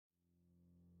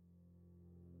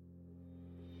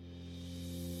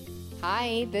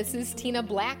Hi, this is Tina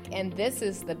Black, and this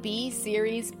is the B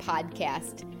Series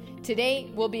podcast. Today,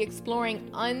 we'll be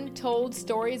exploring untold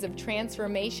stories of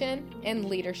transformation and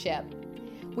leadership.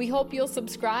 We hope you'll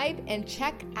subscribe and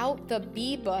check out the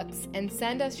B books and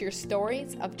send us your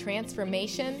stories of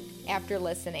transformation after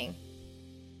listening.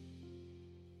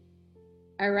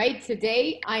 All right,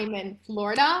 today I'm in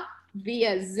Florida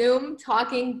via Zoom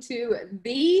talking to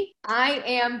the I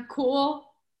Am Cool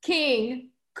King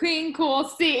Cool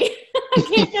C. I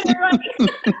can't get it right.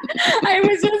 I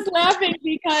was just laughing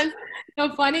because the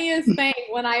funniest thing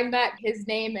when I met, his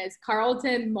name is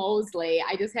Carlton Mosley.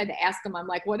 I just had to ask him, I'm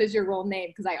like, what is your real name?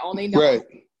 Because I only know him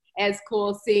as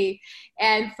Cool C.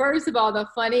 And first of all, the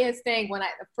funniest thing,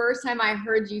 the first time I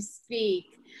heard you speak,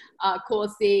 Cool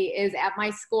C, is at my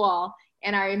school.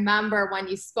 And I remember when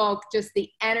you spoke, just the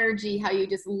energy, how you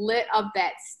just lit up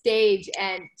that stage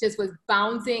and just was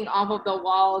bouncing off of the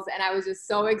walls. And I was just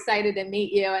so excited to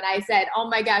meet you. And I said, oh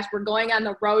my gosh, we're going on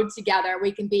the road together.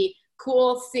 We can be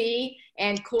Cool C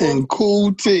and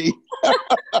Cool T.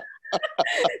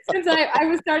 Since I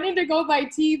was starting to go by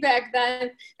T back then,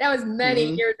 that was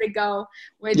many years ago,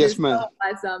 which is so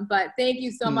awesome. But thank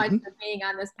you so much for being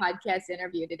on this podcast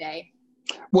interview today.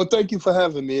 Well, thank you for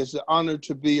having me. It's an honor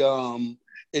to be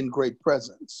in great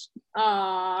presence.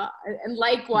 And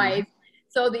likewise.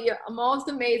 So the most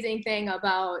amazing thing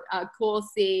about Cool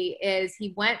C is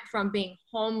he went from being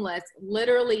homeless,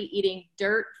 literally eating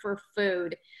dirt for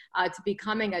food, to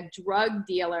becoming a drug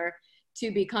dealer,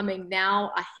 to becoming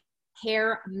now a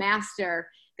hair master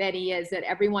that he is, that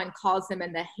everyone calls him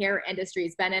in the hair industry.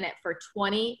 He's been in it for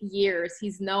 20 years.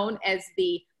 He's known as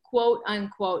the quote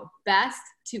unquote best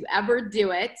to ever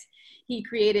do it. He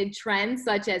created trends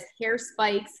such as hair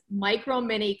spikes, micro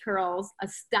mini curls, a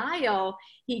style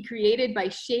he created by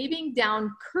shaving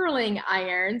down curling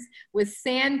irons with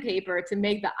sandpaper to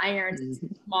make the irons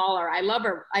smaller. I love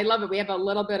it. We have a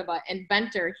little bit of an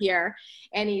inventor here.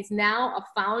 And he's now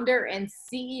a founder and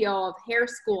CEO of hair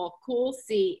school, Cool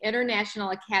C,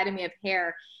 International Academy of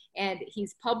Hair. And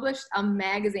he's published a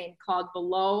magazine called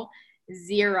Below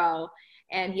Zero.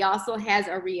 And he also has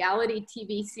a reality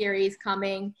TV series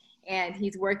coming, and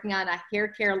he's working on a hair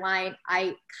care line,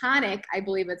 Iconic, I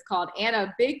believe it's called, and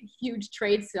a big, huge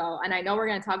trade show. And I know we're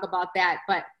going to talk about that.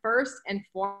 But first and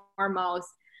foremost,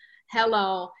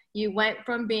 hello, you went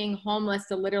from being homeless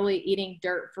to literally eating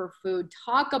dirt for food.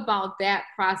 Talk about that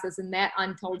process and that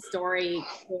untold story.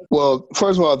 Well,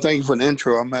 first of all, thank you for the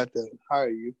intro. I'm going to have to hire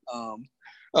you.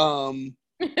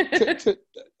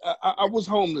 I was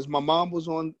homeless. My mom was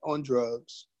on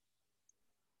drugs,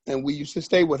 and we used to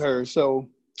stay with her. So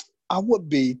I would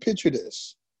picture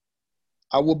this.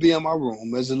 I would be in my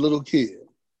room as a little kid,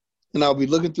 and I'll be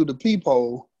looking through the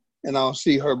peephole, and I'll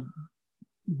see her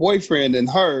boyfriend and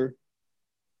her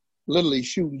literally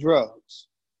shooting drugs.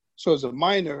 So as a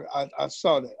minor, I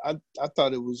saw that. I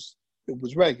thought it was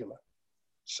regular.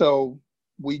 So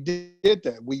we did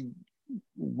that. We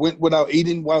went without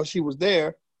eating while she was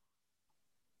there,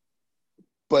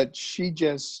 but she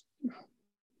just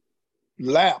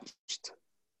lapsed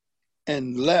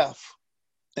and left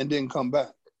and didn't come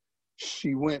back.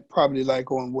 She went probably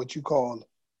like on what you call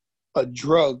a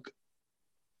drug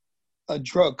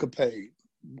capade.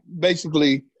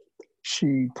 Basically,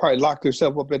 she probably locked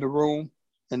herself up in the room,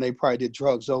 and they probably did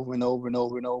drugs over and over and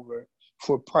over and over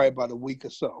for probably about a week or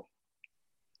so.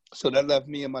 So that left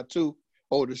me and my two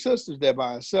older sisters there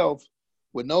by herself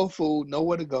with no food,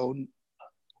 nowhere to go,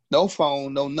 no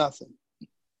phone, no nothing.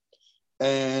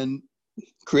 And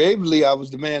creatively, I was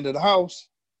the man of the house.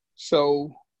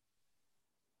 So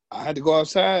I had to go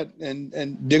outside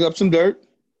and dig up some dirt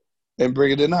and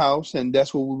bring it in the house. And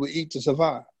that's what we would eat to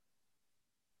survive.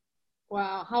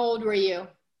 Wow. How old were you?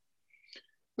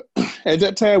 At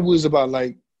that time, we was about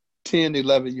like 10,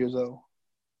 11 years old.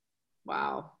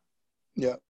 Wow.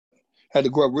 Yeah. Had to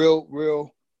grow up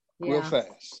real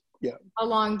fast. Yeah. How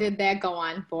long did that go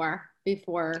on for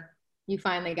before you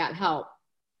finally got help?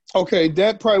 Okay,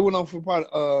 that probably went on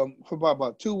for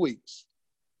about 2 weeks.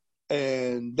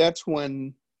 And that's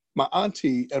when my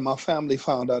auntie and my family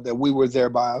found out that we were there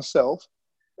by ourselves,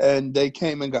 and they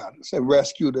came and got us and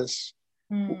rescued us.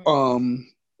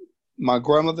 My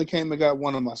grandmother came and got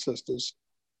one of my sisters.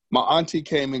 My auntie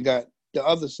came and got the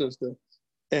other sister,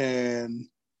 and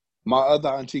my other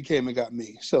auntie came and got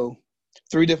me. So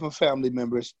 3 different family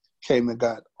members came and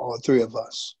got all 3 of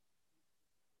us.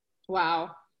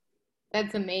 Wow.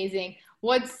 That's amazing.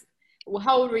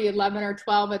 How old were you, 11 or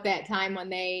 12 at that time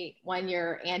when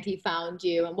your auntie found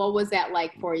you? And what was that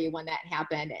like for you when that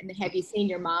happened? And have you seen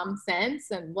your mom since?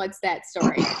 And what's that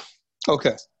story?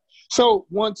 Okay. So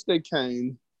once they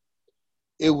came,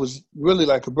 it was really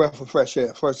like a breath of fresh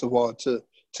air, first of all, to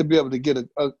be able to get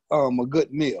a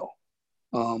good meal.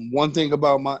 One thing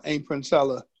about my Aunt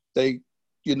Princella, they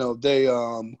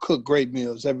cook great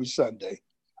meals every Sunday.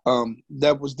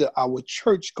 That was our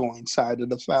church going side of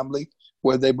the family,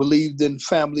 where they believed in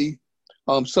family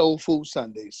soul food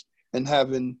Sundays and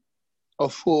having a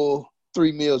full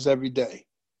 3 meals every day.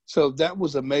 So that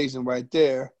was amazing right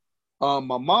there. My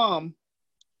mom,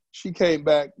 she came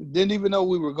back, didn't even know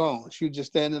we were gone. She was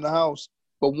just standing in the house.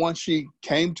 But once she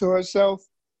came to herself,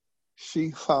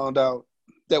 she found out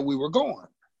that we were gone.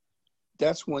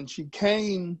 That's when she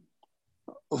came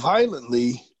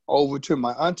violently over to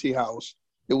my auntie house.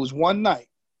 It was one night.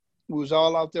 We was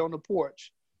all out there on the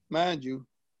porch. Mind you,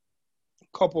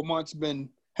 a couple months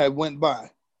had went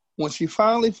by. When she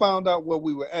finally found out where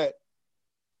we were at,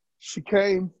 she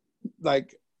came,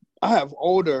 like, I have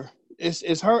older,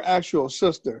 it's her actual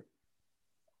sister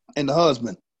and the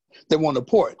husband. They were on the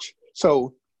porch.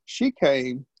 So she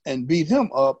came and beat him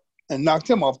up and knocked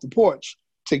him off the porch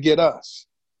to get us.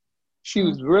 She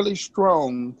was really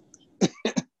strong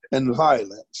and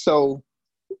violent. So,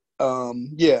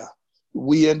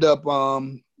 we end up,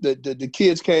 the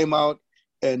kids came out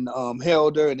and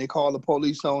held her, and they called the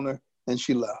police on her, and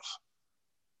she left.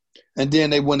 And then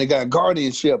they went and got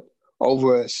guardianship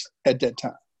over us at that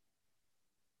time.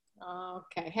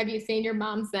 Okay. Have you seen your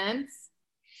mom since?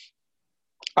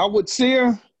 I would see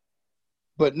her,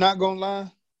 but not gonna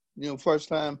lie, first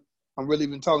time I'm really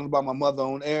been talking about my mother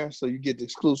on air, so you get the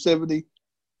exclusivity.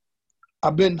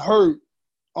 I've been hurt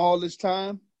all this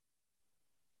time.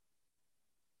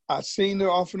 I've seen her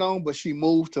off and on, but she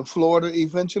moved to Florida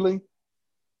eventually,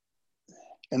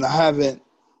 and I haven't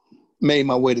made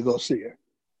my way to go see her.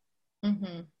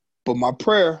 Mm-hmm. But my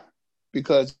prayer,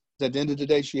 because at the end of the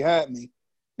day, she had me,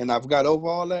 and I've got over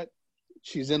all that.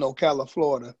 She's in Ocala,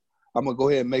 Florida. I'm going to go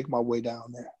ahead and make my way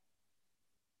down there.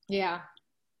 Yeah.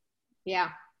 Yeah.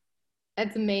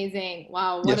 That's amazing.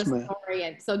 Wow. What a story.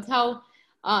 And so tell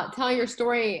your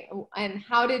story, and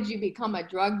how did you become a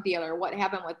drug dealer? What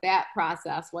happened with that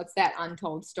process? What's that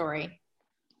untold story?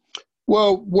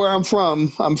 Well, where I'm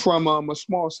from a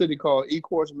small city called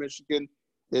Ecorse, Michigan.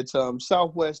 It's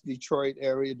southwest Detroit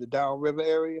area, the Downriver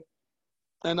area.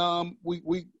 And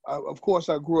of course,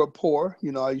 I grew up poor.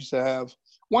 I used to have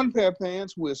one pair of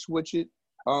pants. We'll switch it,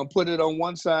 put it on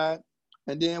one side,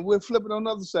 and then we'll flip it on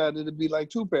the other side. It'll be like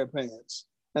 2 pair of pants.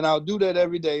 And I'll do that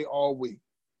every day, all week.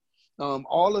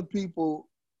 All the people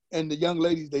and the young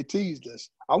ladies, they teased us.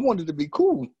 I wanted to be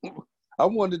cool. I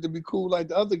wanted to be cool like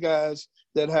the other guys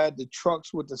that had the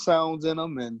trucks with the sounds in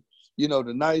them and,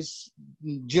 the nice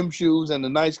gym shoes and the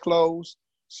nice clothes.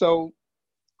 So,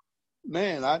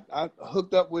 man, I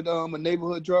hooked up with a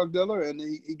neighborhood drug dealer, and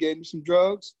he gave me some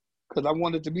drugs because I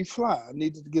wanted to be fly. I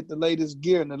needed to get the latest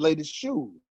gear and the latest shoes.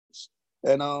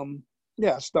 And, I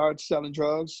started selling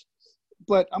drugs.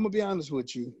 But I'm going to be honest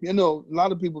with you. A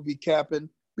lot of people be capping,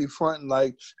 be fronting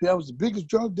like, I was the biggest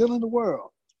drug dealer in the world.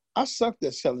 I sucked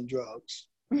at selling drugs.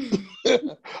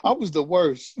 I was the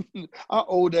worst. I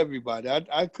owed everybody.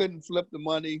 I couldn't flip the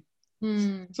money.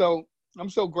 So I'm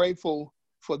so grateful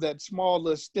for that small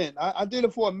little stint. I did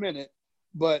it for a minute,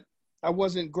 but I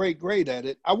wasn't great at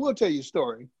it. I will tell you a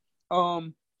story.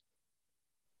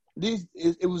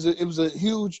 It was a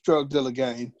huge drug dealer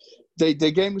gang. They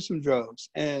gave me some drugs,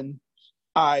 and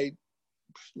I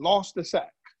lost the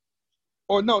sack.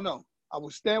 Or no. I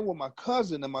was staying with my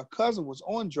cousin, and my cousin was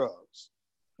on drugs.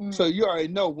 So you already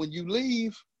know when you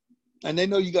leave and they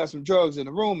know you got some drugs in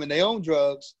the room and they own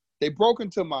drugs, they broke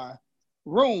into my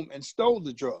room and stole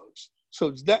the drugs.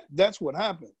 So that's what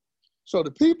happened. So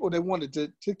the people, they wanted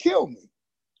to kill me.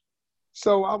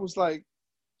 So I was like,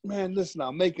 man, listen,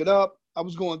 I'll make it up. I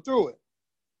was going through it.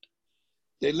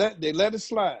 They let it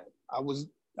slide. I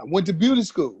went to beauty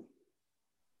school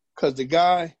because the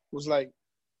guy was like,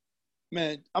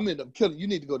 man, I'm end up killing you.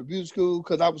 Need to go to beauty school,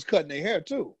 because I was cutting their hair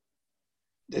too.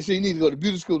 They said you need to go to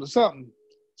beauty school or something.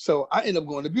 So I ended up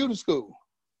going to beauty school.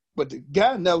 But the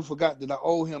guy never forgot that I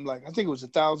owed him, like, I think it was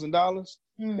 $1,000.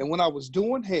 And when I was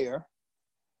doing hair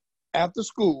after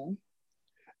school,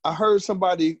 I heard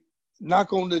somebody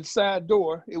knock on the side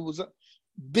door. It was a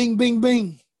bing, bing,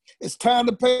 bing. It's time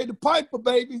to pay the piper,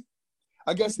 baby.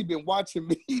 I guess he'd been watching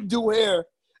me do hair.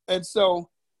 And so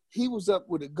he was up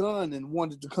with a gun and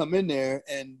wanted to come in there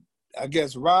and, I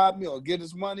guess, rob me or get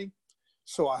his money.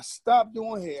 So I stopped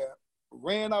doing hair,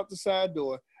 ran out the side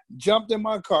door, jumped in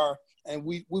my car, and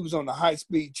we was on a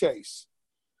high-speed chase.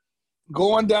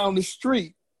 Going down the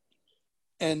street,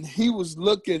 and he was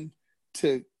looking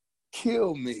to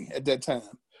kill me at that time.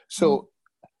 So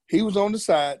he was on the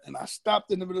side, and I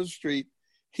stopped in the middle of the street.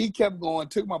 He kept going,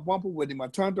 took my bumper with him. I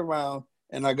turned around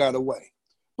and I got away.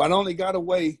 But I only got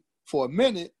away for a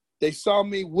minute. They saw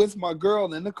me with my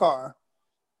girl in the car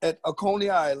at Oconee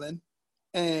Island,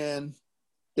 and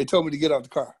they told me to get out the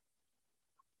car.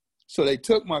 So they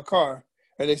took my car,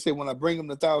 and they said, when I bring them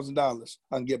the $1,000,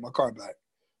 I can get my car back.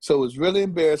 So it was really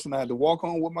embarrassing. I had to walk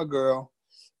home with my girl,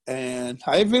 and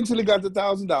I eventually got the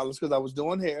 $1,000 because I was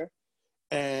doing hair.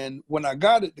 And when I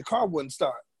got it, the car wouldn't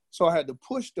start. So I had to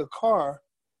push the car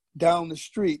down the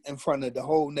street in front of the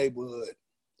whole neighborhood.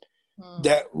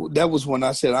 That was when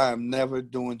I said, I am never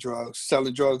doing drugs,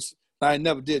 selling drugs. I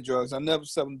never did drugs. I never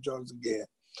selling drugs again.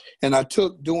 And I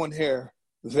took doing hair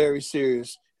very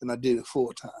serious, and I did it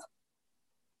full time.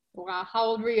 Wow. How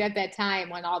old were you at that time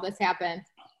when all this happened?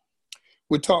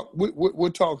 We're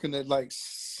talking at like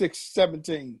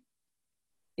 17.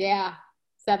 Yeah,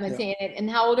 17. Yeah. And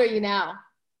how old are you now?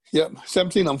 Yep,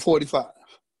 17. I'm 45.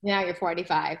 Now you're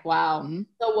 45. Wow. Mm-hmm.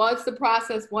 So what's the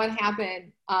process? What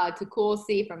happened to Cool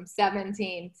C from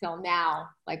 17 till now?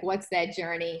 Like, what's that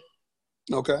journey?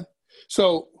 Okay.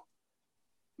 So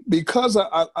because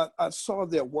I saw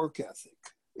their work ethic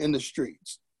in the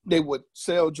streets, they would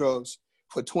sell drugs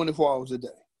for 24 hours a day.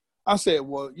 I said,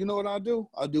 well, you know what I'll do?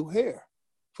 I'll do hair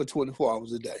for 24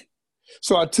 hours a day.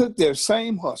 So I took their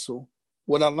same hustle,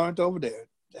 what I learned over there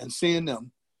and seeing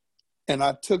them, and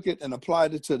I took it and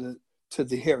applied it to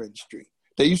the hair industry.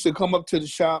 They used to come up to the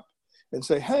shop and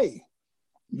say, hey,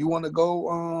 you want to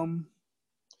go,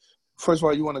 first of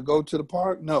all, you want to go to the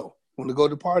park? No. Want to go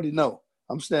to the party? No.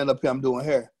 I'm standing up here, I'm doing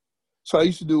hair. So I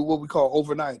used to do what we call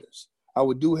overnighters. I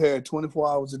would do hair 24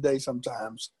 hours a day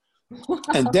sometimes.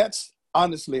 And that's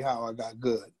honestly how I got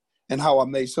good and how I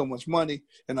made so much money.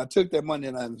 And I took that money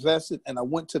and I invested, and I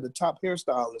went to the top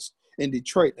hairstylists in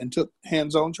Detroit and took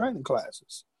hands-on training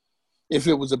classes. If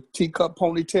it was a teacup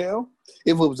ponytail,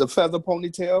 if it was a feather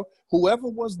ponytail, whoever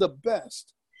was the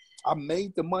best, I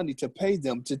made the money to pay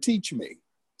them to teach me.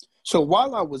 So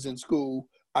while I was in school,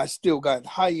 I still got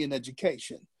high-end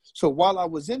education. So while I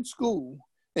was in school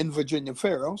in Virginia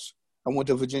Farrell's, I went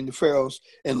to Virginia Farrell's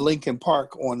in Lincoln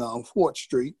Park on 4th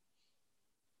Street.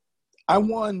 I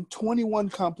won 21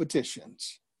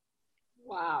 competitions.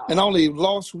 Wow. And I only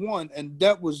lost one, and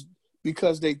that was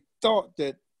because they thought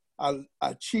that I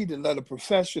cheated and let a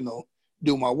professional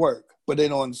do my work. But they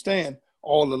don't understand,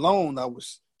 all alone I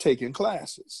was taking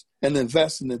classes and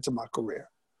investing into my career.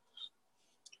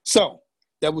 So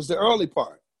that was the early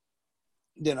part.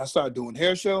 Then I started doing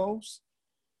hair shows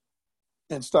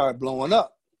and started blowing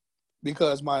up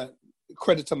because my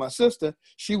credit to my sister,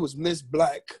 she was Miss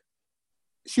Black.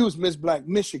 She was Miss Black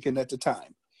Michigan at the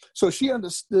time. So she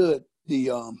understood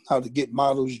the how to get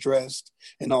models dressed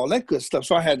and all that good stuff.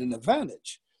 So I had an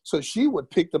advantage. So she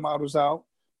would pick the models out,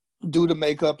 do the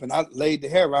makeup, and I laid the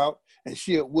hair out, and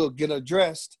she will get her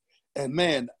dressed. And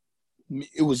man,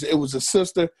 it was a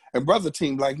sister and brother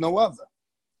team like no other.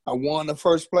 I won the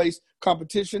first place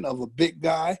competition of a big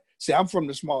guy. See, I'm from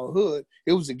the small hood.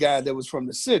 It was a guy that was from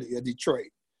the city of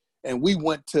Detroit. And we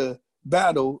went to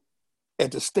battle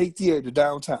at the State Theater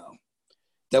downtown.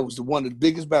 That was one of the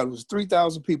biggest battles.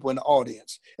 3,000 people in the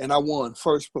audience. And I won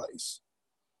first place.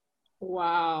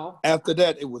 Wow. After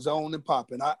that, it was on and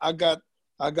popping. I got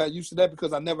used to that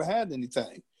because I never had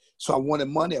anything. So I wanted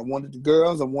money. I wanted the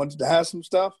girls. I wanted to have some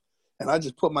stuff. And I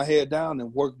just put my head down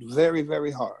and worked very,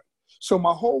 very hard. So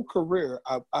my whole career,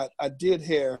 I did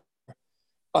hair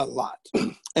a lot.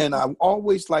 And I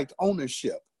always liked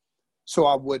ownership. So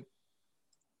I would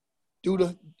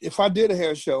if I did a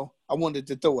hair show, I wanted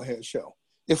to throw a hair show.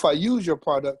 If I used your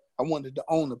product, I wanted to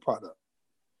own the product.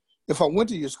 If I went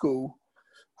to your school,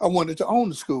 I wanted to own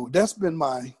the school. That's been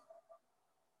my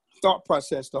thought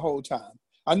process the whole time.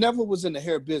 I never was in the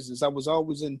hair business. I was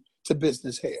always into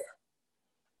business hair.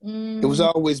 It was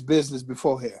always business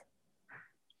before hair.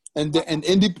 And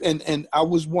I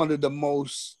was one of the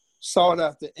most sought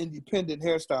after independent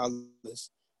hairstylists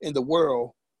in the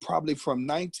world, probably from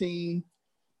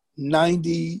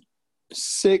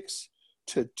 1996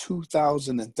 to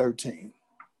 2013.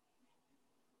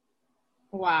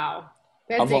 Wow.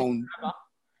 That's incredible.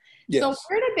 Yes. So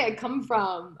where did that come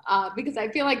from? Because I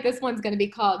feel like this one's going to be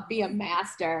called Be a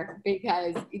Master,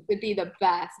 because you could be the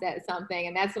best at something.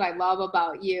 And that's what I love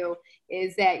about you,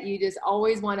 is that you just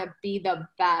always want to be the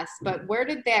best. But where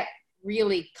did that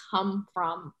really come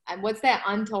from? And what's that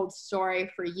untold story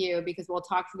for you? Because we'll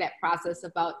talk to that process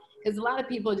about, because a lot of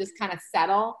people just kind of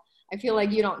settle. I feel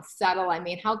like you don't settle. I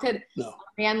mean, how could a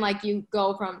man like you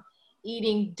go from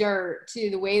eating dirt to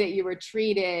the way that you were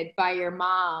treated by your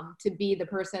mom to be the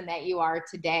person that you are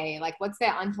today? Like, what's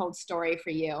that untold story for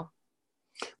you?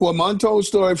 Well, my untold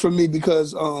story for me,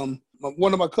 because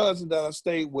one of my cousins that I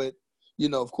stayed with,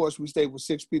 of course, we stayed with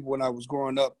 6 people when I was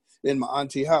growing up in my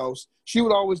auntie house. She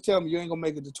would always tell me, you ain't going to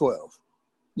make it to 12.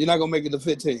 You're not going to make it to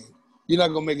 15. You're not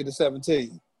going to make it to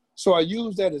 17. So I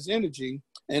used that as energy.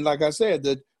 And like I said,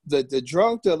 the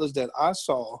drug dealers that I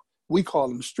saw, we call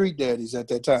them street daddies at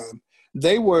that time.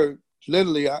 They were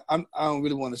literally, I don't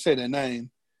really want to say their name.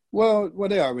 Well,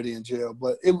 they're already in jail,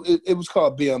 but it was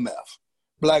called BMF,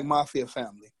 Black Mafia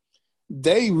Family.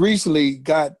 They recently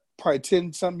got, probably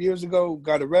 10-some years ago,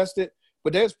 got arrested,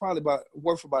 but that's probably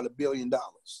worth about $1 billion.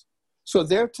 So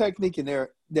their technique and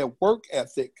their work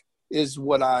ethic is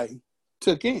what I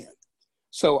took in.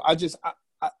 So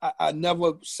I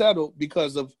never settled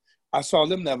because I saw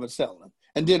them never settling.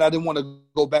 And then I didn't want to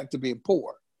go back to being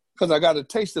poor because I got a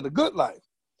taste of the good life.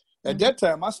 At that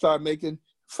time, I started making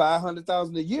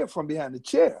 $500,000 a year from behind the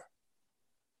chair.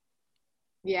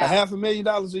 Yeah.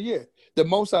 $500,000 a year. The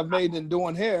most I've made in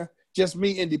doing hair, just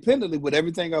me independently with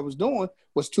everything I was doing,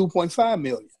 was $2.5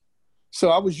 million. So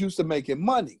I was used to making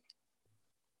money.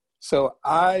 So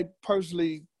I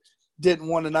personally didn't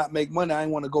want to not make money. I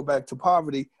didn't want to go back to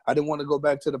poverty. I didn't want to go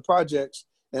back to the projects,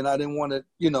 and I didn't want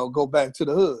to, go back to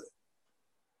the hood.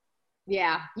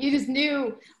 Yeah, you just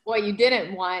knew what you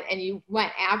didn't want, and you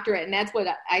went after it. And that's what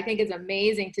I think is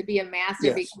amazing, to be a master.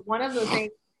 Yes. Because one of the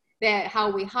things that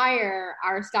how we hire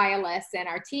our stylists and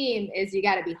our team is you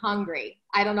got to be hungry.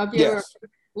 I don't know if you ever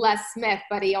Les Smith,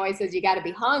 but he always says you got to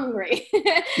be hungry.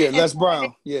 Yeah, Les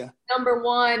Brown. Yeah. Number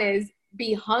one is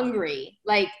be hungry.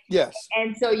 Yes.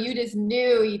 And so you just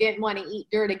knew you didn't want to eat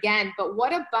dirt again. But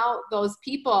what about those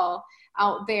people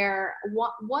out there?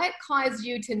 What caused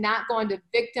you to not go into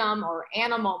victim or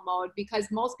animal mode? Because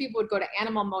most people would go to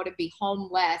animal mode and be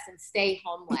homeless and stay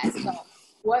homeless. So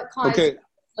what caused you to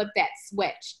flip that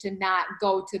switch to not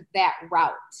go to that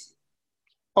route?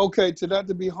 Okay, to not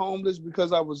to be homeless,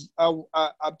 because I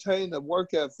obtained a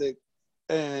work ethic,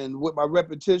 and with my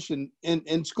repetition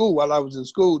in school, while I was in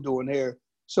school doing hair.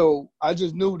 So I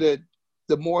just knew that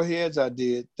the more heads I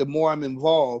did, the more I'm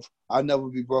involved, I'll never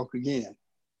be broke again.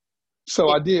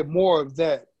 So I did more of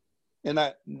that. And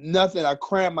I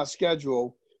crammed my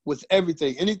schedule with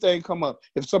everything. Anything come up.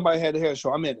 If somebody had a hair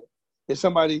show, I'm in it. If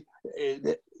somebody,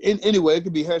 anyway, it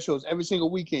could be hair shows every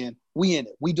single weekend. We in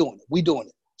it. We doing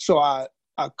it. So I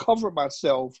covered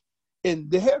myself in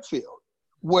the hair field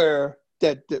where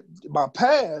my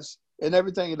past and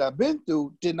everything that I've been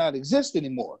through did not exist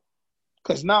anymore.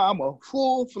 Because now I'm a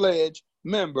full-fledged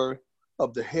member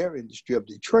of the hair industry of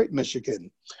Detroit, Michigan.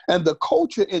 And the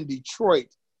culture in Detroit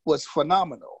was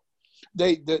phenomenal.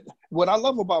 What I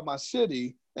love about my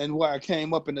city and where I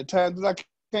came up in the time that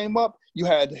I came up, you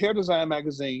had hair design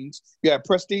magazines, you had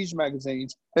prestige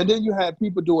magazines, and then you had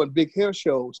people doing big hair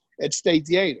shows at State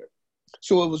Theater.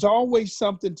 So it was always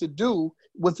something to do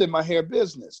within my hair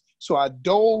business. So I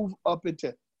dove up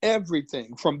into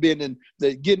everything from being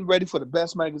getting ready for the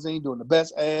best magazine, doing the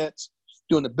best ads,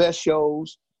 doing the best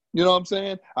shows. You know what I'm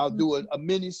saying? I'll do a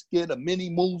mini skit, a mini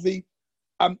movie.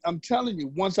 I'm telling you,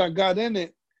 once I got in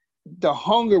it, the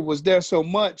hunger was there so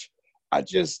much. I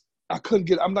couldn't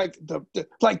get. I'm like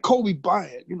like Kobe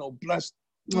Bryant, bless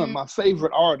my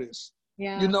favorite artist.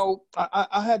 Yeah.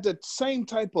 I had the same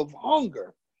type of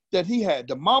hunger that he had,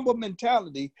 the Mamba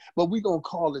mentality, but we're going to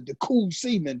call it the Cool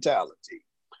C mentality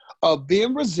of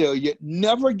being resilient,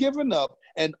 never giving up,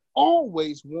 and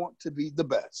always want to be the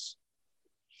best.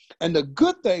 And the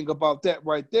good thing about that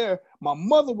right there, my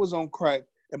mother was on crack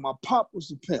and my pop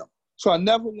was a pimp. So I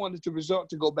never wanted to resort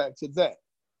to go back to that.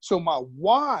 So my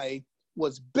why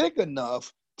was big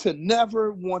enough to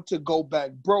never want to go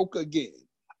back broke again.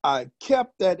 I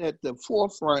kept that at the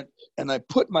forefront, and I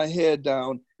put my head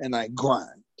down and I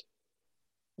grind.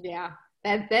 Yeah,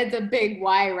 that's a big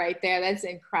why right there. That's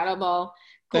incredible.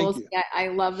 Cool. I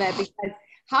love that, because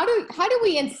how do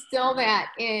we instill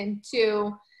that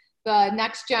into the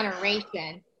next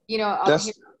generation?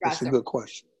 That's a good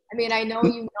question. I mean, I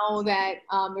know that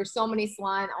there's so many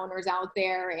salon owners out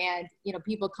there, and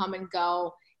people come and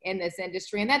go in this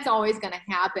industry, and that's always going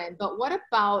to happen. But what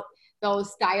about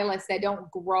those stylists that don't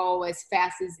grow as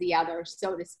fast as the others,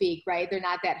 so to speak, right? They're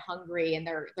not that hungry, and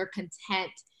they're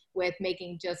content with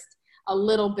making just a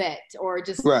little bit, or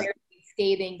just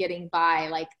skating, getting by.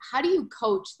 Like, how do you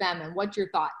coach them, and what's your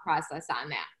thought process on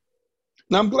that?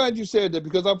 Now, I'm glad you said that,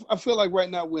 because I feel like right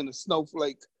now we're in a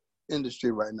snowflake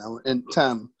industry right now in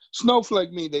time.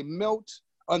 Snowflake means they melt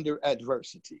under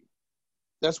adversity.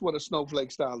 That's what a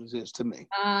snowflake stylist is to me.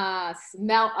 A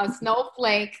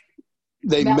snowflake.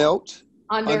 They melt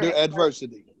under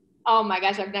adversity. Oh my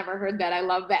gosh, I've never heard that. I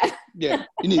love that. Yeah,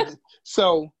 you need to.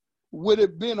 So with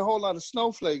it being a whole lot of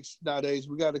snowflakes nowadays,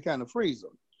 we got to kind of freeze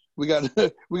them. We got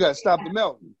we got to stop the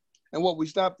melting. And what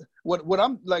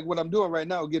I'm doing right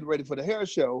now, getting ready for the hair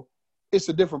show, it's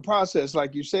a different process.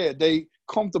 Like you said, they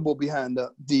comfortable behind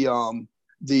the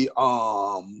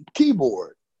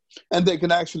keyboard, and they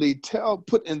can actually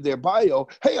put in their bio,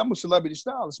 hey, I'm a celebrity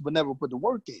stylist, but never put the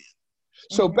work in.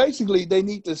 So basically, they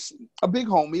need a big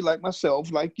homie like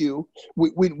myself, like you.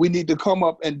 We need to come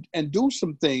up and do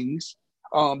some things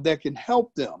that can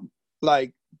help them,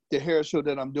 like the hair show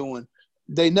that I'm doing.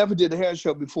 They never did a hair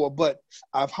show before, but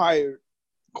I've hired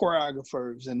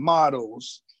choreographers and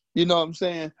models. You know what I'm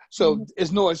saying? So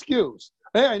it's no excuse.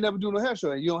 Hey, I ain't never do no hair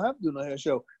show. You don't have to do no hair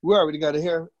show. We already got a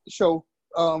hair show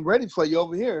ready for you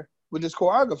over here with this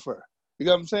choreographer. You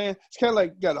know what I'm saying? It's kind of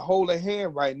like you got to hold their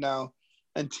hand right now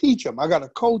and teach them. I got to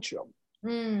coach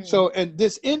them. So, and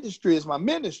this industry is my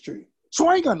ministry. So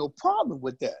I ain't got no problem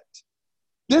with that.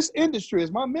 This industry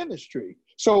is my ministry.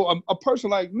 So a person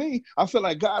like me, I feel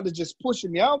like God is just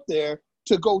pushing me out there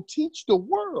to go teach the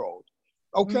world,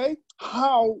 okay,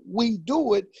 how we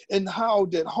do it and how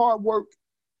that hard work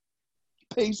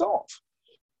pays off.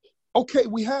 Okay,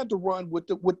 we had to run with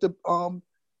the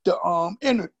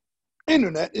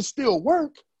internet. It still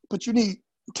work, but you need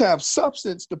to have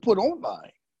substance to put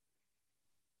online.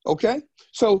 Okay,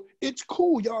 so it's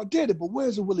cool, y'all did it, but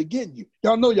where's it really getting you?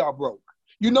 Y'all know y'all broke.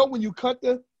 You know when you cut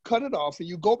it off and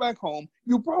you go back home,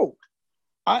 you broke.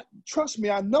 Trust me,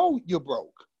 I know you're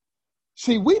broke.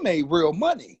 See, we made real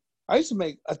money. I used to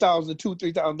make $1,000,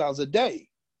 $2,000, $3,000 a day.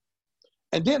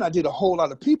 And then I did a whole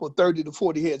lot of people, 30 to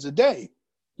 40 heads a day.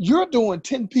 You're doing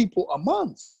 10 people a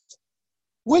month.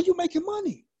 Where you making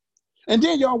money? And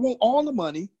then y'all want all the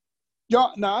money.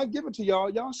 Y'all, now I give it to y'all.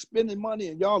 Y'all spending money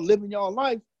and y'all living y'all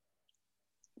life,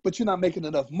 but you're not making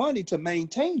enough money to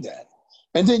maintain that.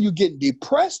 And then you get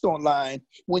depressed online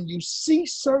when you see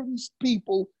certain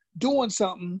people doing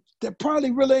something that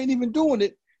probably really ain't even doing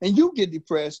it. And you get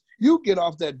depressed, you get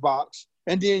off that box,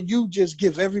 and then you just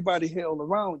give everybody hell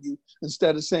around you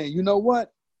instead of saying, you know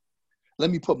what? Let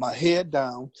me put my head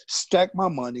down, stack my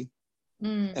money,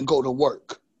 and go to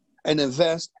work and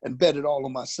invest and bet it all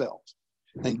on myself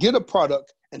and get a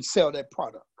product and sell that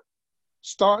product.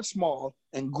 Start small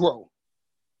and grow.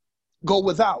 Go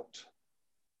without.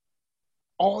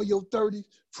 All your 30,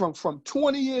 from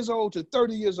 20 years old to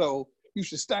 30 years old, you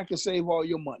should stack and save all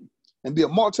your money and be a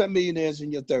multimillionaire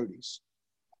in your 30s.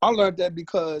 I learned that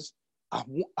because I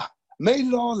made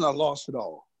it all and I lost it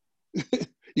all.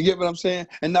 You get what I'm saying?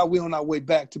 And now we're on our way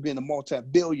back to being a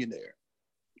multi-billionaire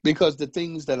because the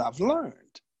things that I've learned.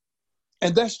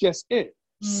 And that's just it,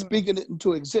 speaking it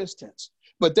into existence.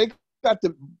 But they got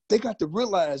to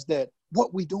realize that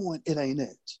what we doing, it ain't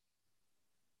it.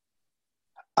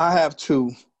 I have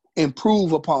to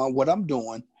improve upon what I'm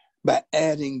doing by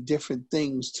adding different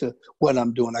things to what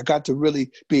I'm doing. I got to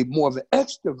really be more of an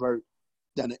extrovert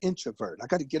than an introvert. I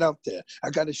got to get out there. I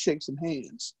got to shake some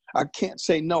hands. I can't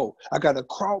say no. I got to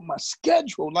crowd my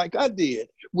schedule like I did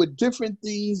with different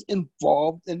things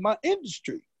involved in my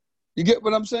industry. You get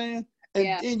what I'm saying?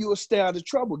 And then you'll stay out of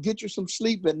trouble. Get you some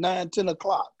sleep at 9, 10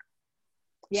 o'clock.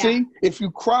 Yeah. See, if you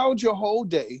crowd your whole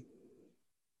day,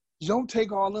 you don't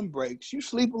take all them breaks. You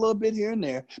sleep a little bit here and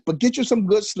there, but get you some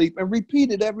good sleep and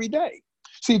repeat it every day.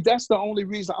 See, that's the only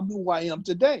reason I'm who I am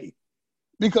today.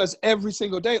 Because every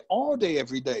single day, all day,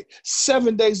 every day,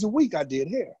 7 days a week, I did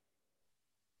hair.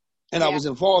 And I was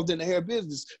involved in the hair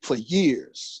business for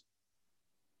years.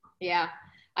 Yeah,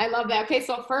 I love that. Okay,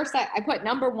 so first I put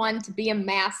number one to be a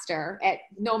master at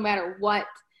no matter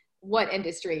what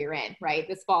industry you're in, right?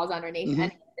 This falls underneath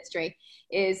any industry,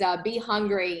 is be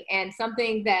hungry. And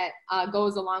something that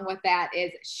goes along with that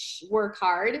is work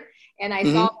hard. And I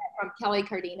saw that from Kelly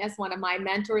Cardenas, one of my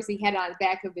mentors. He had it on the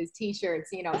back of his t-shirts,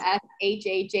 you know,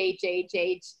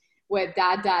 SHHHHH with ...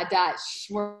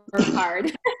 work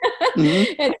hard.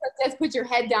 And so just put your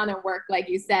head down and work, like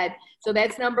you said. So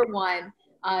that's number one.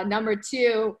 Number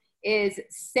two is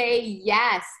say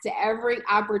yes to every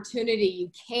opportunity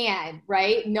you can,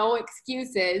 right? No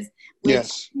excuses.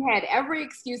 Yes. You had every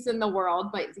excuse in the world,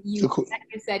 but you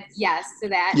said yes to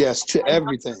that. Yes, to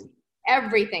everything.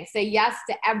 Everything. Say yes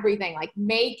to everything. Like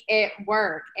make it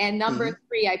work. And number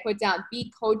three, I put down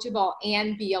be coachable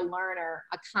and be a learner,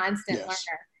 a constant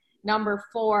learner. Number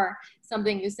four,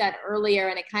 something you said earlier,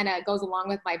 and it kind of goes along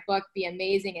with my book, Be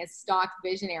Amazing, is stalk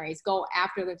visionaries. Go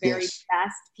after the very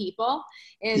best people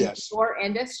in your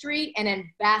industry and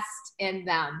invest in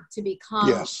them to become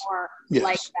more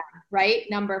like them, right?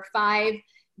 Number five,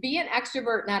 be an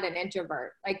extrovert, not an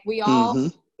introvert. Like we all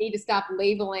need to stop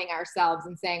labeling ourselves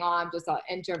and saying, oh, I'm just an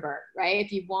introvert, right?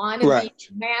 If you want to be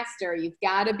a master, you've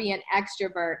got to be an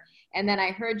extrovert. And then I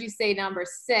heard you say number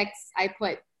six, I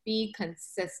put be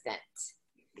consistent.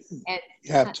 And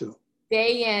You have to.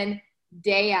 Day in,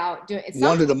 day out.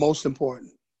 One of the most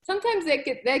important. Sometimes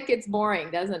that gets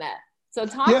boring, doesn't it? So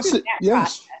talk through that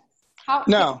yes. process.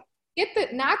 Now,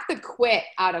 knock the quit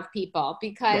out of people,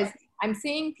 because right. I'm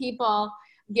seeing people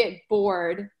get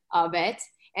bored of it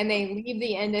and they leave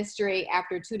the industry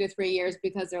after 2 to 3 years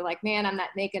because they're like, man, I'm not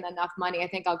making enough money. I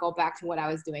think I'll go back to what I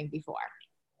was doing before.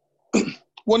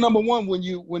 Well, number one,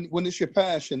 when it's your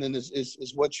passion and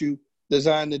it's what you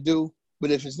designed to do,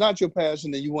 but if it's not your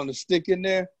passion and you want to stick in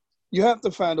there, you have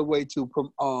to find a way to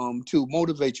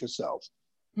motivate yourself.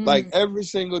 Mm-hmm. Like every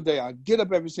single day, I get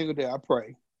up every single day, I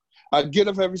pray. I get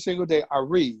up every single day, I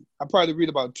read. I probably read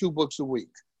about 2 books a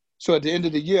week. So at the end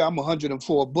of the year, I'm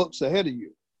 104 books ahead of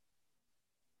you.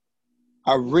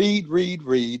 I read,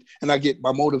 and I get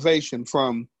my motivation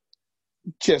from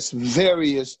just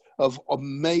various of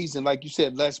amazing, like you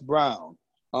said, Les Brown,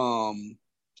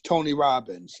 Tony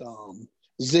Robbins,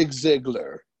 Zig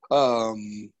Ziglar.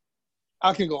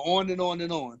 I can go on and on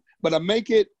and on. But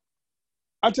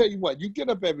I tell you what, you get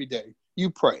up every day,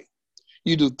 you pray.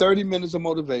 You do 30 minutes of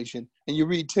motivation, and you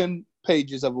read 10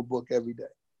 pages of a book every day.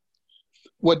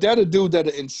 What that'll do,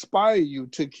 that'll inspire you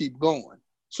to keep going.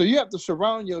 So you have to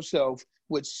surround yourself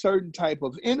with certain type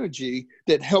of energy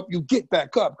that help you get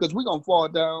back up, because we're gonna fall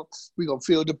down, we're gonna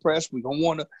feel depressed, we're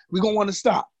gonna wanna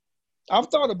stop. I've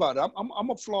thought about it. I'm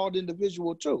a flawed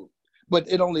individual too, but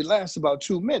it only lasts about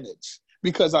 2 minutes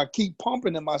because I keep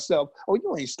pumping in myself. Oh,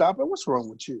 you ain't stopping. What's wrong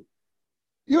with you?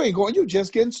 You ain't going. You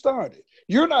just getting started.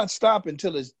 You're not stopping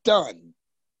till it's done.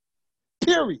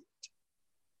 Period.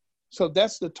 So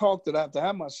that's the talk that I have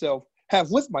to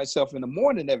have with myself in the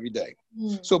morning every day.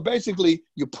 Mm. So basically,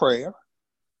 you pray,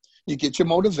 you get your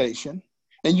motivation,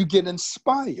 and you get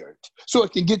inspired so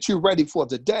it can get you ready for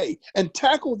the day and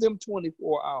tackle them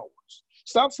 24 hours.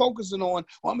 Stop focusing on,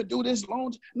 I'm going to do this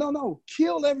long. No,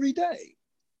 kill every day.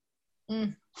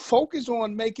 Mm. Focus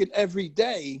on making every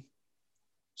day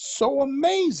so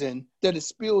amazing that it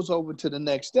spills over to the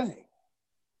next day.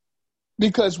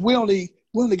 Because we only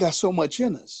got so much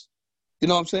in us. You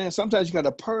know what I'm saying? Sometimes you got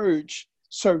to purge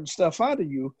certain stuff out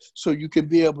of you so you can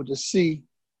be able to see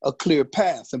a clear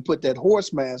path and put that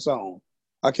horse mask on.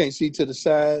 I can't see to the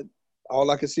side. All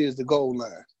I can see is the goal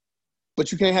line.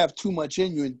 But you can't have too much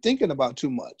in you and thinking about too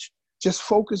much. Just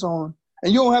focus on,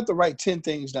 and you don't have to write 10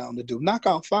 things down to do. Knock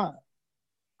out 5.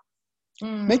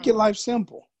 Make your life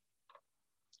simple.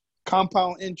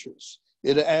 Compound interest.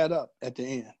 It'll add up at the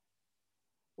end.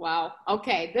 Wow.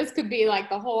 Okay. This could be like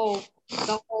the whole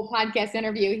podcast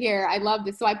interview here. I love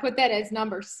this. So I put that as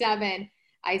number 7.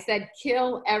 I said,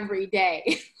 kill every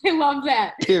day. I love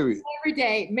that. Period. Kill every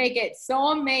day. Make it so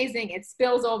amazing it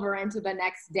spills over into the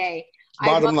next day.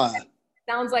 Bottom line. That.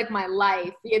 Sounds like my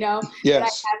life,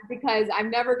 Yes. Because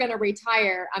I'm never going to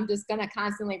retire. I'm just going to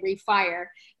constantly refire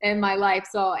in my life.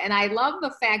 So, and I love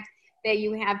the fact that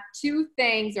you have 2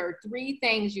 things or 3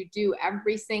 things you do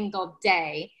every single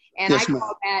day. And yes, I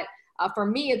call that, for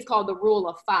me, it's called the rule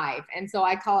of 5. And so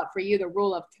I call it for you the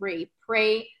rule of 3.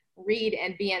 Pray, read,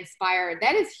 and be inspired.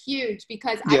 That is huge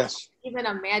because yes. I can't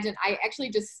even imagine. I actually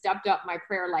just stepped up my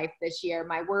prayer life this year.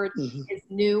 My word is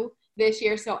new this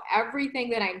year. So everything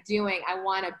that I'm doing, I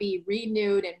want to be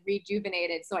renewed and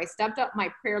rejuvenated. So I stepped up my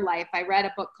prayer life. I read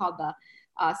a book called The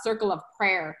Circle of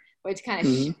Prayer, which kind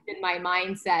of shifted my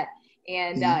mindset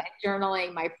and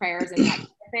journaling my prayers and that kind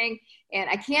of thing. And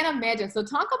I can't imagine. So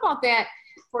talk about that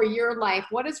for your life.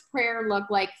 What does prayer look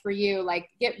like for you? Like,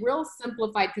 get real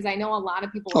simplified, because I know a lot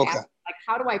of people ask, like,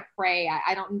 how do I pray?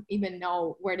 I don't even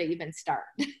know where to even start.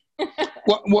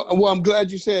 well, I'm glad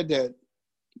you said that.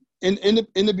 In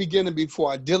the beginning,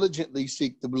 before I diligently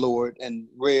seek the Lord and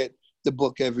read the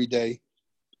book every day,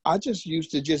 I just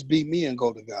used to just be me and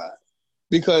go to God.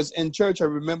 Because in church, I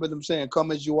remember them saying,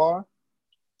 come as you are.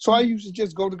 So I used to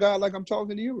just go to God like I'm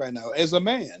talking to you right now as a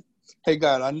man. Hey,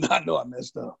 God, I know I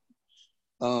messed up.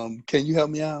 Can you help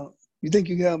me out? You think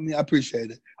you can help me? I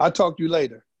appreciate it. I'll talk to you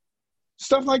later.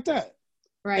 Stuff like that.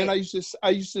 Right. And I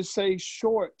used to say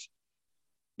short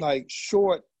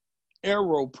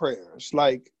arrow prayers,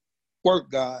 like,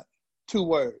 work, God, 2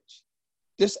 words.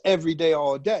 This every day,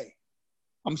 all day.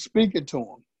 I'm speaking to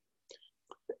him.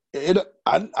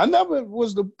 I never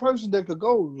was the person that could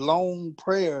go long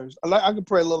prayers. I could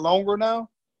pray a little longer now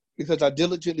because I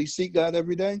diligently seek God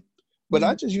every day. But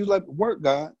I just use like, work,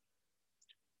 God.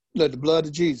 Let the blood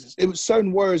of Jesus. It was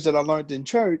certain words that I learned in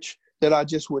church that I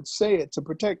just would say it to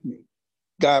protect me.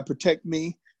 God, protect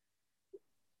me.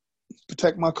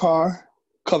 Protect my car.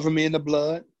 Cover me in the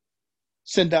blood.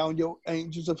 Send down your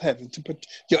angels of heaven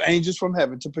your angels from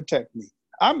heaven to protect me.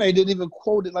 I made it even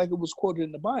quoted like it was quoted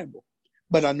in the Bible.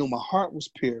 but I knew my heart was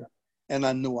pure, and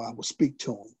I knew I would speak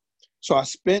to him. So I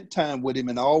spent time with him,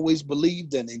 and I always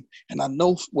believed in him. And I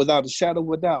know without a shadow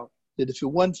of a doubt that if it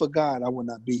wasn't for God, I would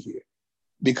not be here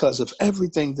because of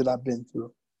everything that I've been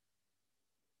through.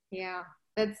 Yeah,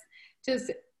 that's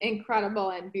just incredible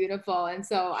and beautiful. And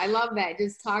so I love that.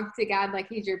 Just talk to God like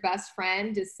he's your best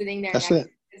friend, just sitting there That's next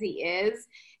it. as he is.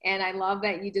 And I love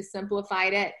that you just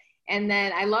simplified it. And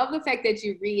then I love the fact that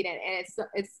you read it.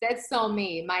 And that's so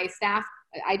me. My staff,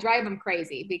 I drive them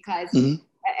crazy because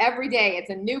every day it's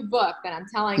a new book that I'm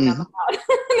telling them about.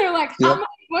 They're like, how many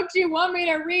books do you want me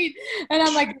to read? And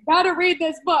I'm like, you got to read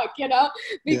this book,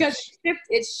 because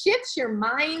it shifts your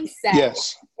mindset.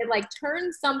 Yes. It like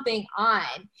turns something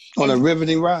on. On a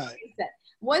riveting ride.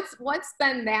 What's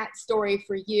been that story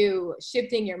for you,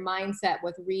 shifting your mindset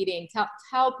with reading?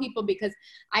 Tell people, because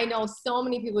I know so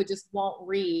many people just won't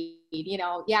read.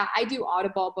 Yeah, I do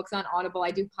books on Audible. I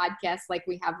do podcasts like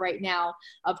we have right now,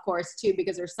 of course, too,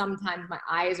 because there's sometimes my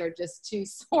eyes are just too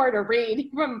sore to read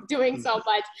from doing so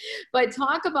much. But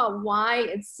talk about why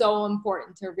it's so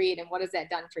important to read, and what has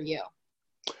that done for you?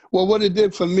 Well, what it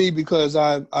did for me, because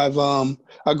I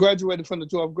graduated from the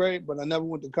 12th grade, but I never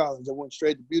went to college. I went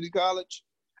straight to beauty college.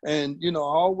 And, I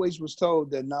always was told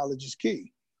that knowledge is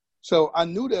key. So I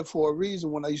knew that for a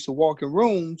reason when I used to walk in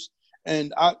rooms.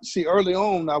 And early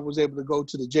on, I was able to go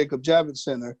to the Jacob Javits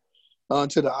Center,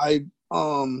 to the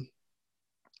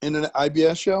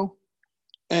IBS show.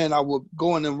 And I would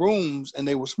go in the rooms and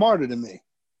they were smarter than me.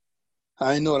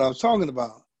 I didn't know what I was talking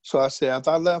about. So I said,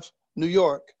 after I left New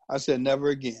York, I said, never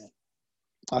again.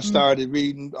 I started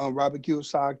reading Robert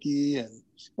Kiyosaki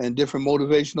and different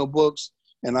motivational books,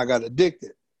 and I got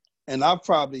addicted. And I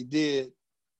probably did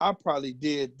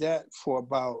that for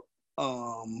about,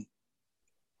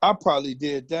 I probably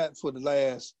did that for the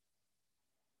last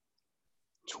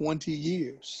 20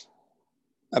 years.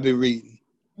 I've been reading.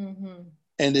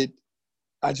 And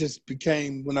I just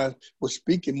became, when I was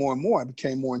speaking more and more, I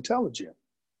became more intelligent.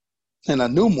 And I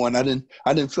knew more, and I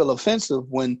didn't feel offensive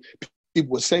when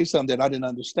people would say something that I didn't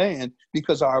understand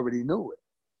because I already knew it.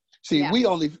 See, we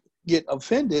only get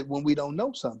offended when we don't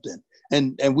know something.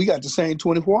 And we got the same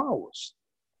 24 hours.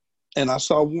 And I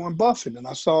saw Warren Buffett, and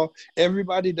I saw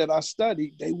everybody that I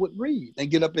studied, they would read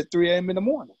and get up at 3 a.m. in the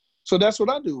morning. So that's what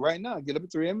I do right now. I get up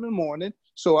at 3 a.m. in the morning.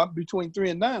 So I'm between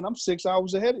 3 and 9, I'm 6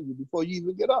 hours ahead of you before you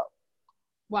even get up.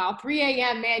 Wow, 3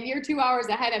 a.m., man, you're 2 hours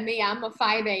ahead of me. I'm a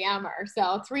 5 a.m.er,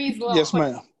 so 3 is a little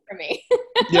quick for me.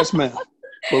 Yes, ma'am.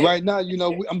 But right now,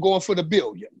 I'm going for the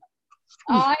billion.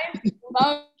 I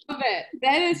love it.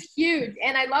 That is huge.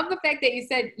 And I love the fact that you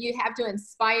said you have to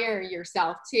inspire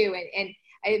yourself too. And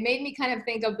it made me kind of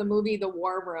think of the movie The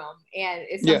War Room. And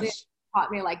it's something that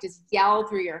taught me, like, just yell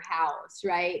through your house,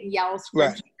 right? Yell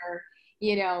scripture,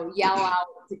 yell out,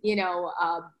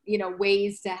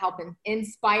 ways to help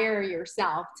inspire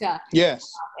yourself to.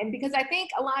 Yes. And because I think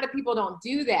a lot of people don't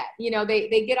do that.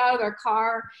 They get out of their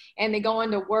car and they go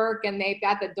into work and they've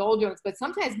got the doldrums. But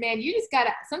sometimes, man,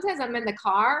 sometimes I'm in the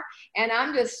car and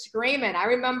I'm just screaming. I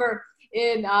remember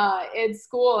in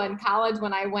school, in college,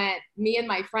 when I went, me and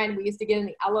my friend, we used to get in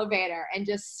the elevator and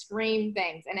just scream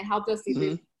things, and it helped us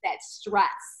relieve that stress.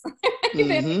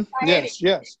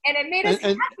 Yes. And it made us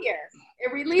happier.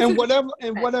 It releases. And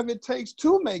whatever it takes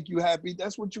to make you happy,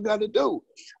 that's what you got to do.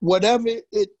 Whatever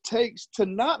it takes to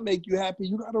not make you happy,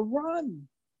 you got to run.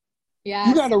 Yeah.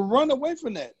 You got to run away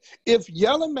from that. If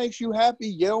yelling makes you happy,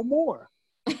 yell more.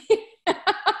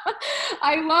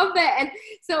 I love that. And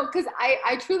so, because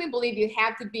I truly believe you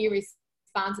have to be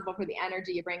responsible for the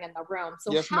energy you bring in the room.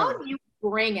 So how do you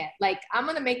bring it? Like, I'm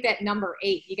going to make that number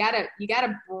 8. You gotta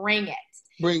bring it.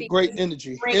 Bring great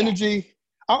energy. Energy.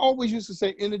 I always used to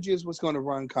say energy is what's going to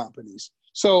run companies.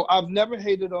 So I've never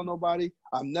hated on nobody.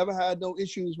 I've never had no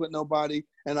issues with nobody.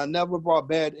 And I never brought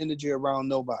bad energy around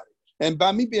nobody. And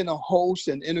by me being a host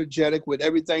and energetic with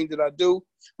everything that I do,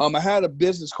 I had a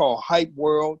business called Hype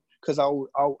World, because I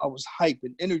was hype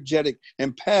and energetic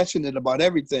and passionate about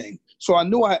everything. So I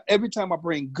knew every time I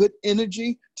bring good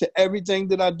energy to everything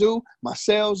that I do, my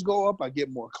sales go up, I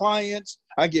get more clients,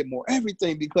 I get more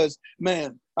everything, because,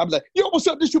 man, I'm like, yo, what's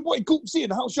up? This your boy Coop C in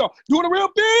the house, y'all. Doing a real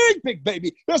big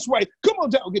baby. That's right. Come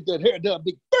on down, get that hair done,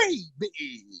 big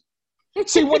baby.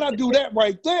 See, when I do that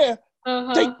right there,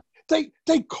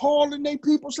 they call and they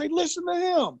people say, listen to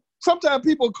him. Sometimes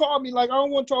people call me like, I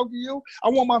don't want to talk to you. I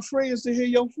want my friends to hear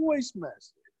your voice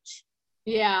message.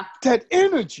 Yeah. That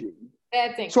energy.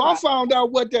 That's incredible. So I found out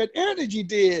what that energy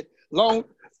did a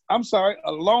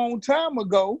long time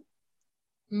ago,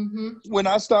 when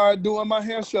I started doing my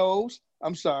hair shows.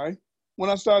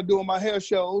 When I started doing my hair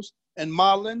shows and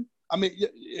modeling, I mean,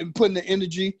 and putting the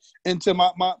energy into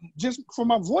my just for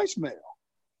my voicemail.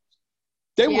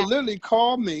 They would literally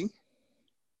call me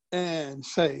and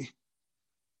say,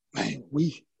 man,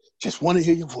 we just want to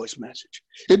hear your voice message.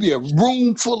 It'd be a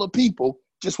room full of people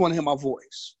just want to hear my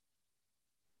voice.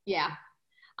 Yeah.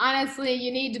 Honestly,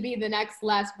 you need to be the next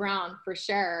Les Brown for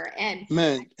sure. And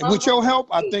man, with your help,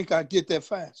 I think I get there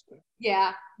faster.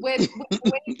 Yeah. With the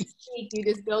way you speak, you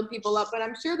just build people up. But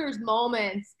I'm sure there's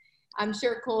moments, I'm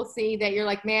sure Cool C, that you're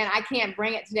like, man, I can't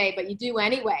bring it today, but you do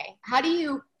anyway. How do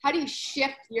you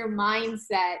shift your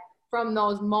mindset from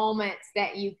those moments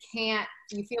that you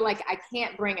feel like I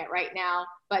can't bring it right now,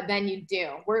 but then you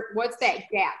do? What's that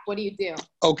gap? What do you do?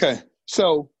 Okay.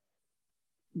 So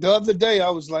the other day I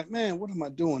was like, man, what am I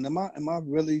doing? Am I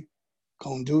really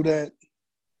gonna do that?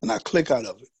 And I click out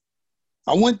of it.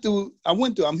 I went through,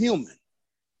 I'm human.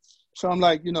 So I'm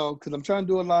like, because I'm trying to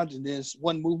do a lot and this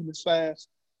one moving as fast.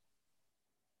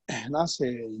 And I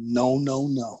said, no.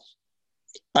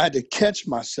 I had to catch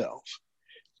myself.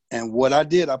 And what I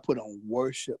did, I put on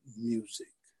worship music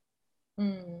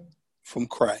from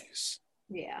Christ.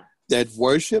 Yeah. That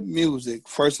worship music,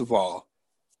 first of all,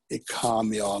 it calmed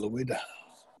me all the way down.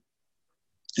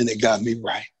 And it got me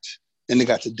right. And it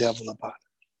got the devil about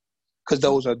it. Because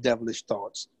those are devilish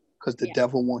thoughts. Because the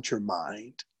devil wants your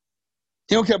mind.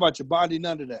 He don't care about your body,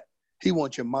 none of that. He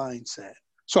wants your mindset.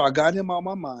 So I got him on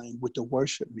my mind with the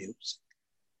worship music.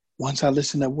 Once I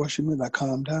listened to worship music, I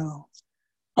calmed down.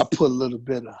 I put a little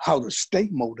bit of How to Stay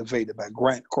Motivated by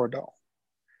Grant Cardone.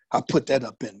 I put that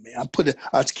up in me.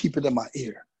 I keep it in my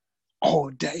ear all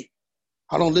day.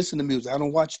 I don't listen to music. I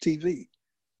don't watch TV.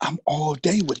 I'm all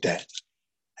day with that.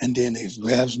 And then it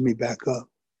revs me back up.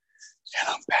 And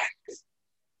I'm back.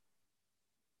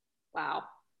 Wow.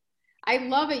 I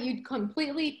love it. You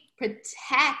completely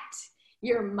protect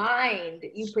your mind.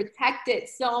 You protect it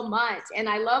so much. And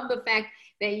I love the fact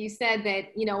that you said that,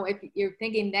 if you're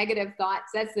thinking negative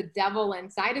thoughts, that's the devil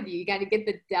inside of you. You got to get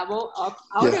the devil out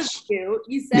of you.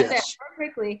 You said that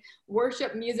perfectly.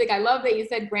 Worship music. I love that you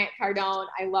said Grant Cardone.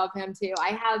 I love him too. I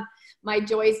have my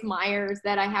Joyce Myers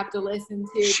that I have to listen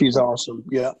to. She's awesome.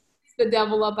 Yeah. The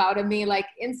devil up out of me. Like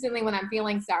instantly when I'm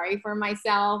feeling sorry for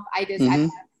myself, I just have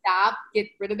to stop, get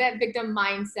rid of that victim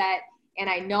mindset. And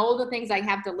I know the things I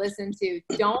have to listen to.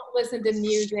 Don't listen to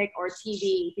music or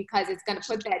TV because it's going to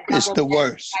put that devil it's the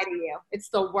worst inside of you. It's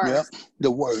the worst. Yep,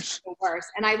 the worst. The worst.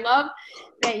 And I love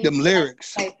that you them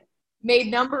lyrics. Made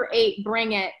number 8,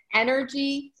 bring it.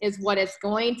 Energy is what it's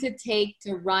going to take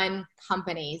to run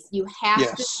companies. You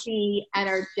have to be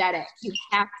energetic. You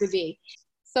have to be.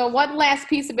 So what last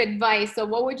piece of advice? So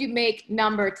what would you make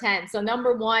number 10? So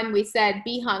number 1, we said,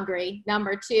 be hungry.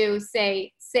 Number 2,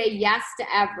 say yes to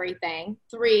everything.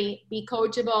 3, be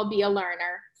coachable, be a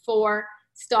learner. 4,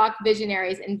 stalk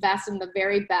visionaries, invest in the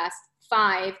very best.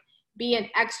 5, be an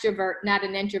extrovert, not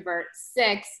an introvert.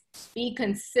 6, be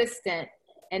consistent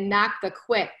and knock the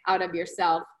quit out of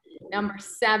yourself. Number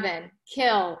 7,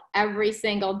 kill every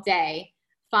single day.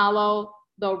 Follow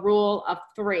the rule of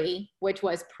 3, which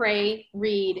was pray,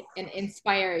 read, and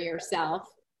inspire yourself.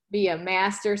 Be a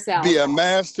master salesman. Be a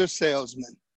master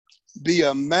salesman. Be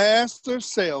a master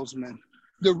salesman.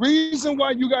 The reason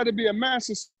why you got to be a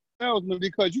master salesman,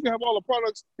 because you can have all the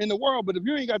products in the world, but if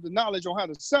you ain't got the knowledge on how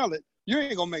to sell it, you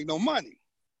ain't going to make no money.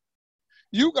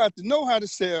 You got to know how to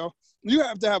sell. You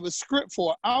have to have a script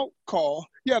for an out call.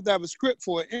 You have to have a script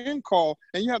for an in call,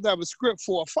 and you have to have a script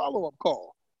for a follow-up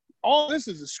call. All this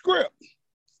is a script.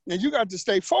 And you got to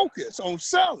stay focused on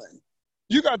selling.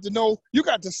 You got to know, you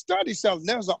got to study selling.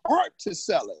 There's an art to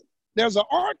selling. There's an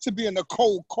art to being a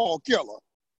cold call killer.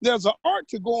 There's an art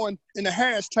to going in the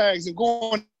hashtags and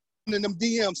going in them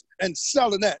DMs and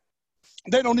selling that.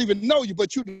 They don't even know you,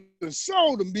 but you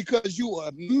sold them because you are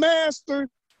a master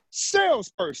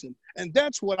salesperson. And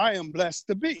that's what I am blessed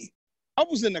to be. I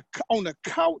was on the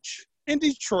couch in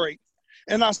Detroit,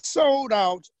 and I sold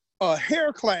out a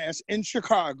hair class in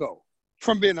Chicago.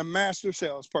 From being a master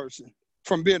salesperson,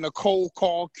 from being a cold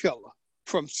call killer,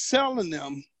 from selling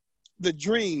them the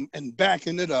dream and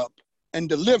backing it up and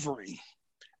delivering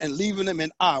and leaving them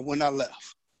in awe when I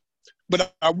left.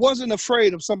 But I wasn't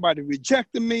afraid of somebody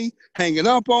rejecting me, hanging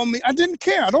up on me. I didn't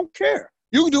care. I don't care.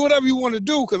 You can do whatever you want to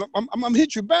do because I'm going to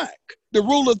hit you back. The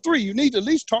rule of 3, you need to at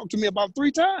least talk to me about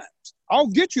 3 times. I'll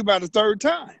get you by the 3rd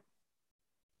time.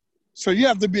 So you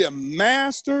have to be a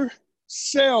master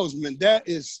salesman. That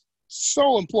is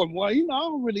so important. Well, I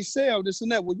don't really sell this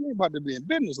and that. Well, you ain't about to be in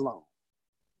business long.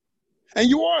 And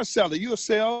you are a seller. You'll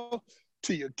sell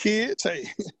to your kids.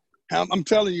 Hey, I'm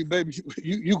telling you, baby,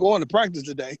 you going to practice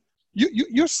today.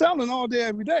 You're selling all day,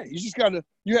 every day.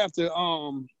 You have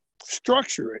to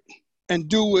structure it and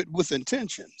do it with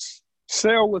intentions.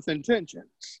 Sell with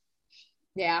intentions.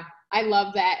 Yeah, I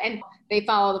love that. And they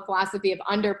follow the philosophy of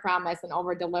under promise and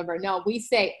over deliver. No, we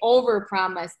say over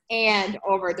promise and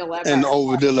over deliver. And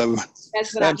over deliver.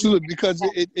 That's what Absolutely, because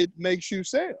it makes you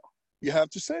sell. You have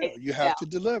to sell. You have to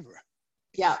deliver.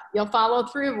 Yeah, you'll follow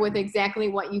through with exactly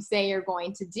what you say you're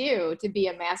going to do to be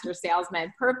a master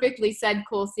salesman. Perfectly said,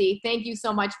 Cool C. Thank you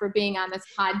so much for being on this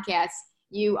podcast.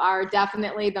 You are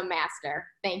definitely the master.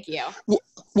 Thank you.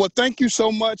 Well, thank you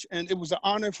so much. And it was an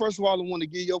honor. First of all, I want to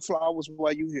give your flowers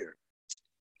while you're here.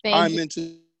 I'm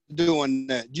into doing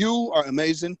that. You are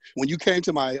amazing. When you came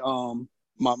to my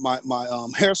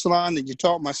hair salon and you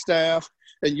taught my staff,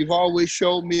 and you've always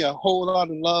showed me a whole lot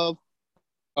of love.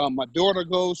 My daughter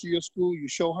goes to your school. You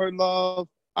show her love.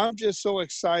 I'm just so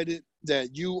excited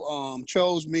that you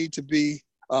chose me to be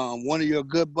one of your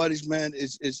good buddies, man.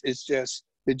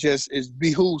 It just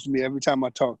behooves me every time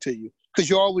I talk to you, because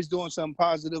you're always doing something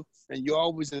positive and you're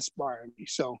always inspiring me.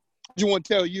 So I just want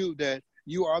to tell you that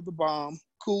you are the bomb,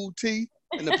 Cool T,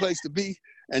 and the place to be.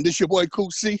 And this your boy,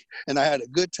 Cool C, and I had a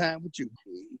good time with you.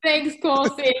 Thanks, Cool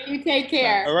C. You take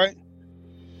care. All right.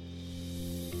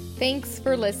 Thanks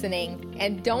for listening.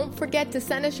 And don't forget to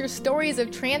send us your stories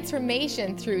of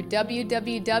transformation through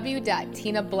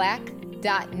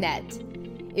www.tinablack.net.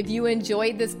 If you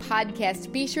enjoyed this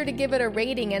podcast, be sure to give it a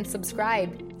rating and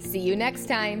subscribe. See you next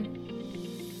time.